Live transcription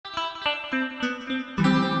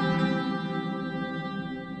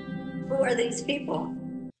are these people?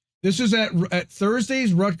 This is at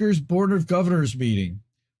Thursday's Rutgers Board of Governors meeting.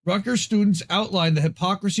 Rutgers students outlined the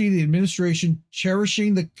hypocrisy of the administration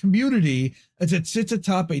cherishing the community as it sits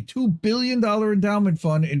atop a $2 billion endowment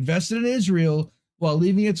fund invested in Israel while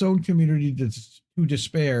leaving its own community to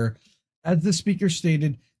despair. As the speaker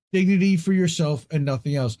stated, dignity for yourself and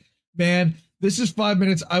nothing else. Man, this is 5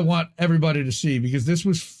 minutes I want everybody to see because this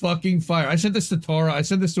was fucking fire. I sent this to Tara. I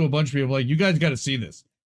sent this to a bunch of people. Like, you guys got to see this.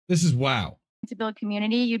 This is wow. To build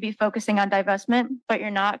community, you'd be focusing on divestment, but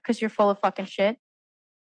you're not because you're full of fucking shit.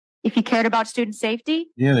 If you cared about student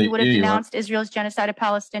safety, you would have denounced Israel's genocide of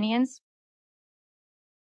Palestinians.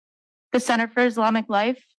 The Center for Islamic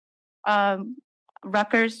Life,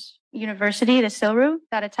 Rutgers University, the Silru,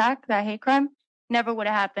 that attack, that hate crime, never would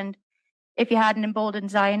have happened if you hadn't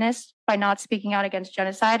emboldened Zionists by not speaking out against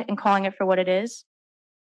genocide and calling it for what it is.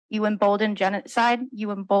 You embolden genocide,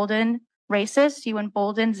 you embolden racists, you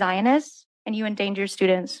embolden Zionists, and you endanger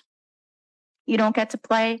students. You don't get to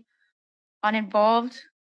play uninvolved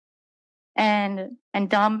and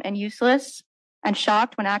dumb and useless and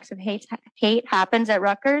shocked when acts of hate happens at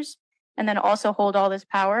Rutgers and then also hold all this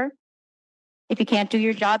power. If you can't do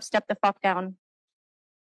your job, step the fuck down.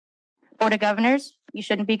 Board of Governors, you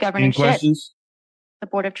shouldn't be governing shit. The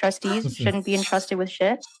Board of Trustees shouldn't be entrusted with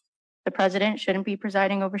shit. The president shouldn't be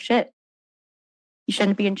presiding over shit. You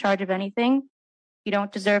shouldn't be in charge of anything. You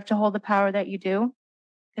don't deserve to hold the power that you do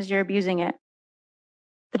because you're abusing it.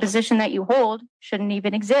 The position that you hold shouldn't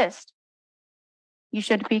even exist. You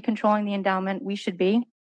shouldn't be controlling the endowment. We should be.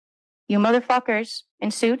 You motherfuckers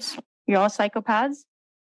in suits, you're all psychopaths,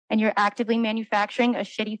 and you're actively manufacturing a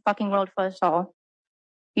shitty fucking world for us all.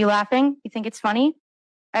 You laughing? You think it's funny?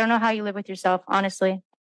 I don't know how you live with yourself, honestly.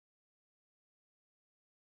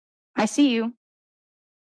 I see you.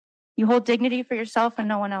 You hold dignity for yourself and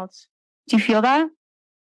no one else. Do you feel that?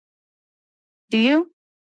 Do you?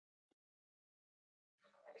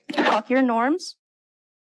 Fuck your norms.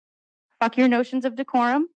 Fuck your notions of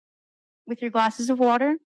decorum with your glasses of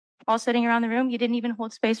water, all sitting around the room. You didn't even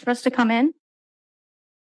hold space for us to come in.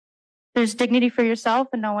 There's dignity for yourself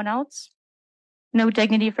and no one else. No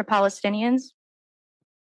dignity for Palestinians.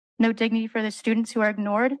 No dignity for the students who are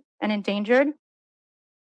ignored and endangered.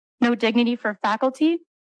 No dignity for faculty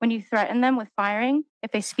when you threaten them with firing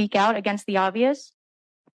if they speak out against the obvious.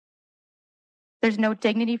 There's no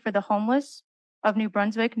dignity for the homeless of New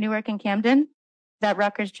Brunswick, Newark, and Camden that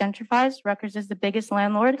Rutgers gentrifies. Rutgers is the biggest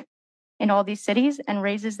landlord in all these cities and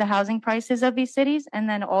raises the housing prices of these cities. And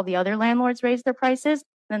then all the other landlords raise their prices.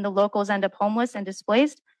 Then the locals end up homeless and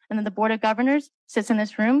displaced. And then the Board of Governors sits in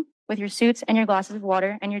this room with your suits and your glasses of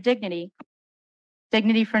water and your dignity.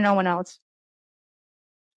 Dignity for no one else.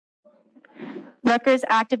 Rutgers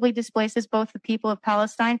actively displaces both the people of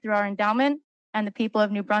Palestine through our endowment and the people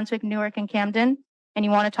of New Brunswick, Newark, and Camden. And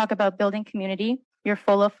you want to talk about building community? You're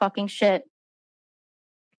full of fucking shit.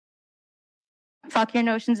 Fuck your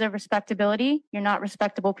notions of respectability. You're not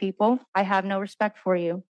respectable people. I have no respect for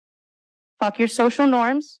you. Fuck your social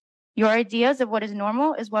norms. Your ideas of what is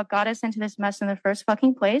normal is what got us into this mess in the first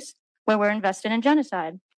fucking place, where we're invested in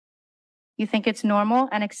genocide. You think it's normal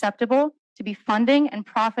and acceptable to be funding and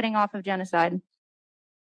profiting off of genocide.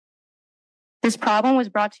 This problem was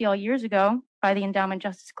brought to y'all years ago by the Endowment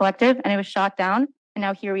Justice Collective, and it was shot down. And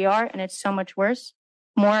now here we are, and it's so much worse.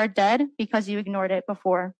 More are dead because you ignored it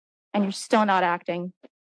before, and you're still not acting.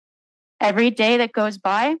 Every day that goes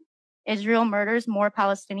by, Israel murders more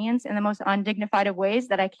Palestinians in the most undignified of ways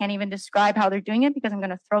that I can't even describe how they're doing it because I'm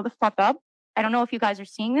going to throw the fuck up. I don't know if you guys are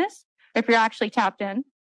seeing this, or if you're actually tapped in,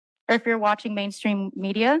 or if you're watching mainstream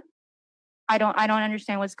media. I don't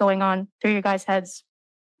understand what's going on through your guys' heads.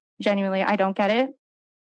 Genuinely, I don't get it.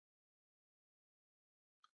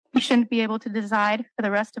 You shouldn't be able to decide for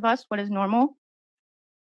the rest of us what is normal.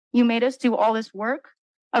 You made us do all this work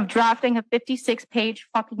of drafting a 56-page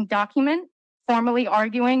fucking document, formally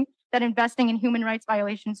arguing that investing in human rights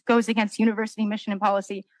violations goes against university mission and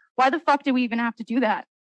policy. Why the fuck did we even have to do that?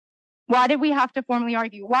 Why did we have to formally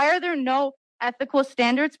argue? Why are there no ethical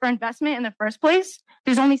standards for investment in the first place?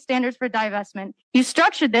 There's only standards for divestment. You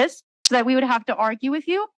structured this so that we would have to argue with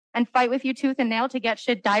you and fight with you tooth and nail to get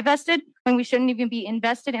shit divested when we shouldn't even be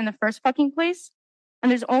invested in the first fucking place.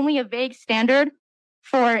 And there's only a vague standard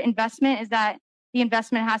for investment, is that the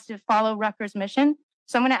investment has to follow Rutgers' mission.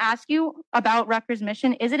 So I'm going to ask you about Rutgers'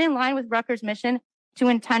 mission. Is it in line with Rutgers' mission to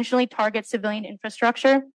intentionally target civilian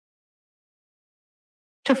infrastructure,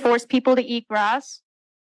 to force people to eat grass,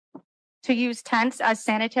 to use tents as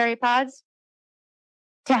sanitary pads,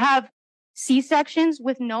 to have C-sections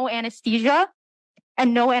with no anesthesia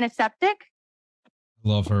and no antiseptic?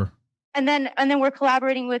 Love her. And then we're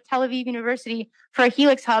collaborating with Tel Aviv University for a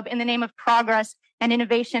Helix Hub in the name of progress and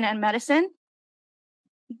innovation and medicine.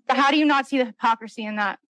 How do you not see the hypocrisy in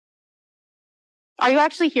that? Are you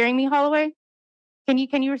actually hearing me, Holloway? Can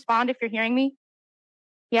you respond if you're hearing me?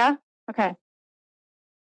 Yeah? Okay.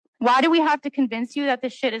 Why do we have to convince you that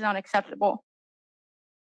this shit is unacceptable?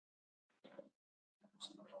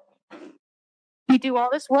 You do all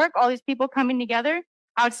this work, all these people coming together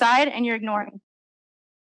outside, and you're ignoring.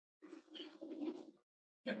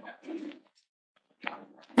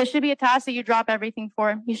 This should be a task that you drop everything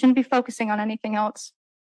for. You shouldn't be focusing on anything else.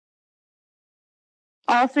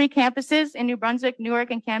 All 3 campuses in New Brunswick,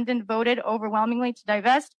 Newark, and Camden voted overwhelmingly to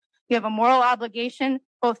divest. You have a moral obligation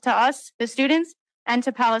both to us, the students, and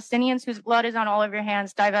to Palestinians whose blood is on all of your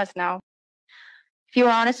hands. Divest now. If you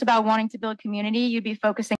were honest about wanting to build community, you'd be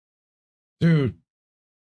focusing. Dude,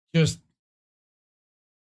 just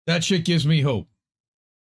that shit gives me hope.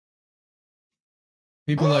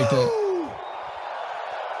 People like that.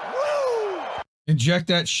 Inject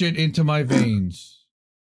that shit into my veins.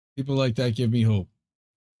 People like that give me hope.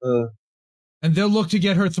 And they'll look to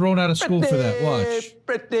get her thrown out of school for that. Watch.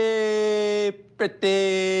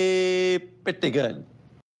 Pretty good.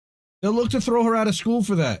 They'll look to throw her out of school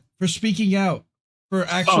for that, for speaking out, for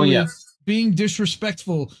actually being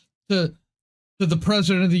disrespectful to the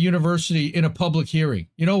president of the university in a public hearing.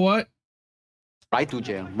 You know what? Right to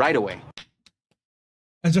jail, right away.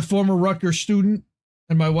 As a former Rutgers student,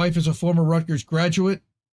 and my wife is a former Rutgers graduate,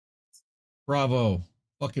 bravo.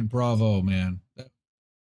 Fucking bravo, man.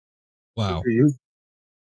 Wow.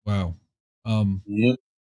 Wow.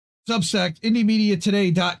 Substack,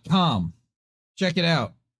 indiemediatoday.com. Check it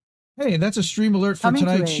out. Hey, that's a stream alert for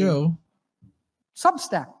tonight's show.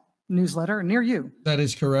 Substack newsletter near you. That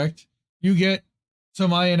is correct. You get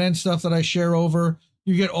some INN stuff that I share over.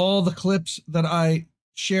 You get all the clips that I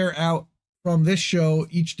share out from this show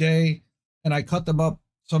each day, and I cut them up.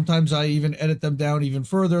 Sometimes I even edit them down even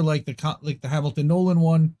further, like the Hamilton Nolan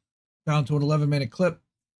one, down to an 11-minute clip.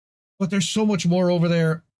 But there's so much more over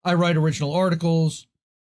there. I write original articles.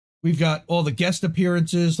 We've got all the guest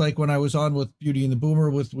appearances, like when I was on with Beauty and the Boomer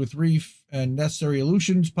with Reef and Necessary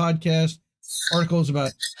Illusions podcast. Articles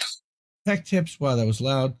about tech tips. Wow, that was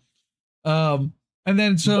loud. And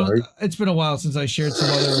then it's been a while since I shared some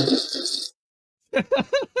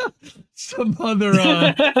other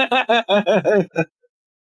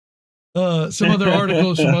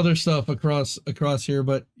articles from other stuff across here,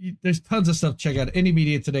 but there's tons of stuff to check out.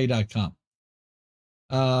 indiemediatoday.com.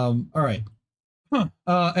 All right.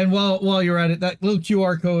 And while you're at it, that little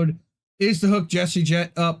QR code is to hook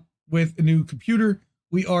Jett up with a new computer.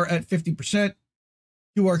 We are at 50%.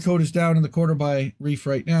 QR code is down in the corner by Reef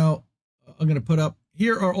right now. I'm going to put up,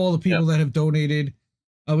 here are all the people that have donated.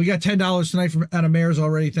 We got $10 tonight from Anna Mayers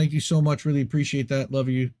already. Thank you so much. Really appreciate that. Love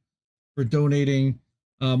you for donating.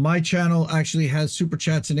 My channel actually has super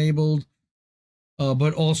chats enabled,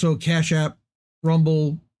 but also Cash App,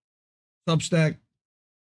 Rumble, Substack.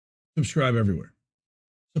 Subscribe everywhere.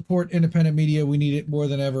 Support independent media. We need it more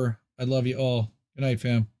than ever. I love you all. Good night,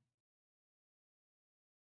 fam.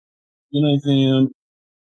 Good night, fam.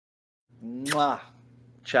 Mwah.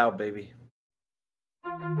 Ciao, baby.